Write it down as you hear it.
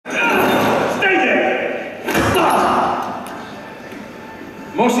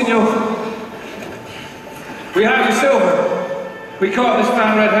Monsignor, we have your silver. We caught this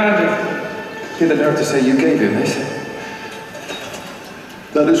man red-handed. You had the nerve to say you gave him this?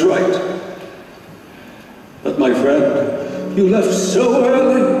 That is right. But my friend, you left so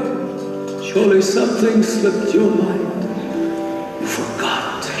early. Surely something slipped your mind. You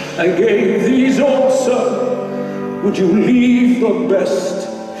forgot. I gave these also. Would you leave the best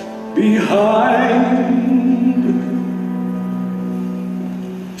behind?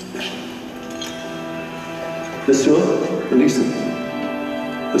 Monsieur, release him.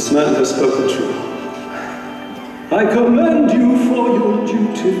 This man has spoken true. I commend you for your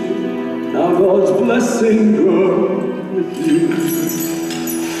duty. Now God's blessing go with you.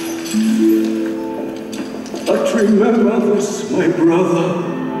 But remember this, my brother.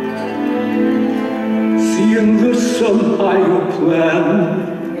 See in this some higher plan.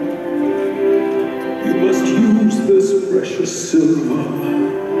 You must use this precious silver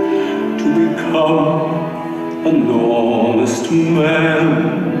to become an honest man.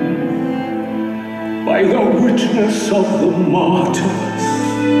 By the witness of the martyrs,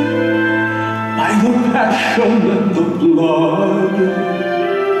 by the passion and the blood,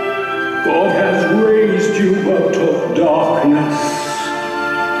 God has raised you out of darkness.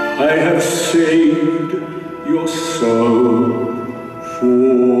 I have saved your soul for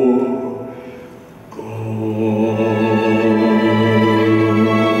God.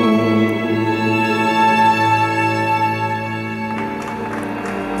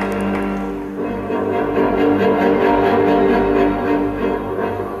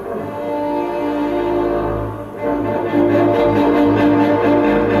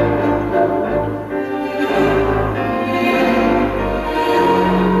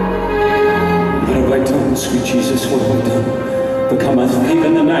 Sweet Jesus, what have I done? Become a thief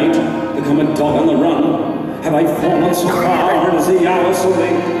in the night, become a dog on the run. Have I fallen so far, and is the hour so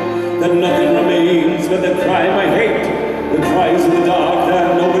late, that nothing remains but the cry of my hate, the cries of the dark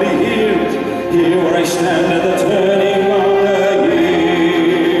that nobody hears, here where I stand at the turning of the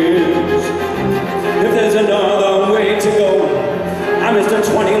years. If there's another way to go, I missed it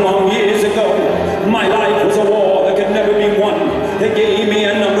 20 long years ago. My life was a war that could never be won. They gave me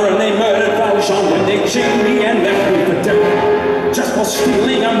a number and they murdered Valjean when they chained me and left me for dead, just for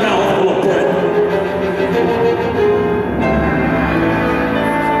stealing a mouthful of bread.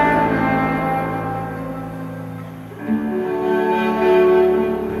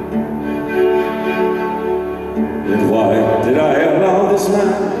 And why did I allow this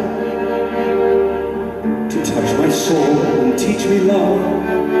man to touch my soul and teach me love?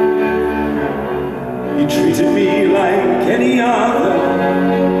 He treated me like any other.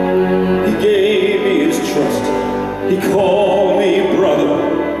 He gave me his trust. He called me brother.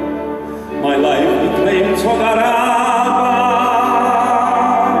 My life he claimed forever.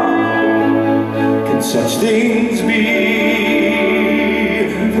 Can such things be?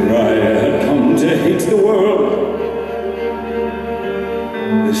 For I had come to hate the world.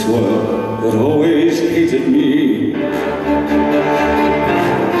 This world that always hated me.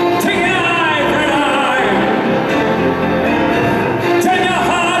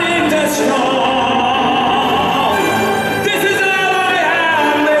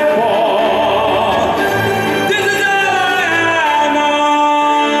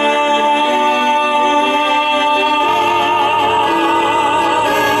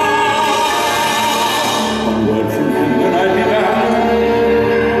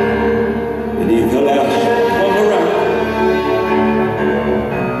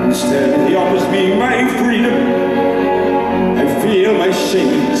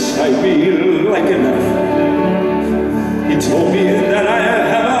 I feel like a knife. He told me that I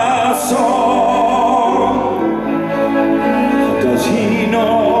have a song. How does he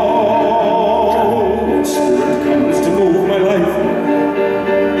know what spirit comes to move my life?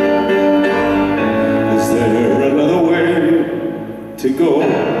 Is there another way to go?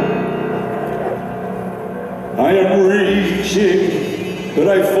 I am reaching, but I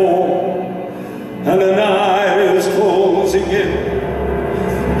fall, and the night is closing in.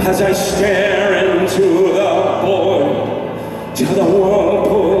 As I stare into the void, to the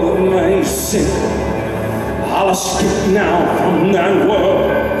whirlpool of my sin, I'll escape now from that world.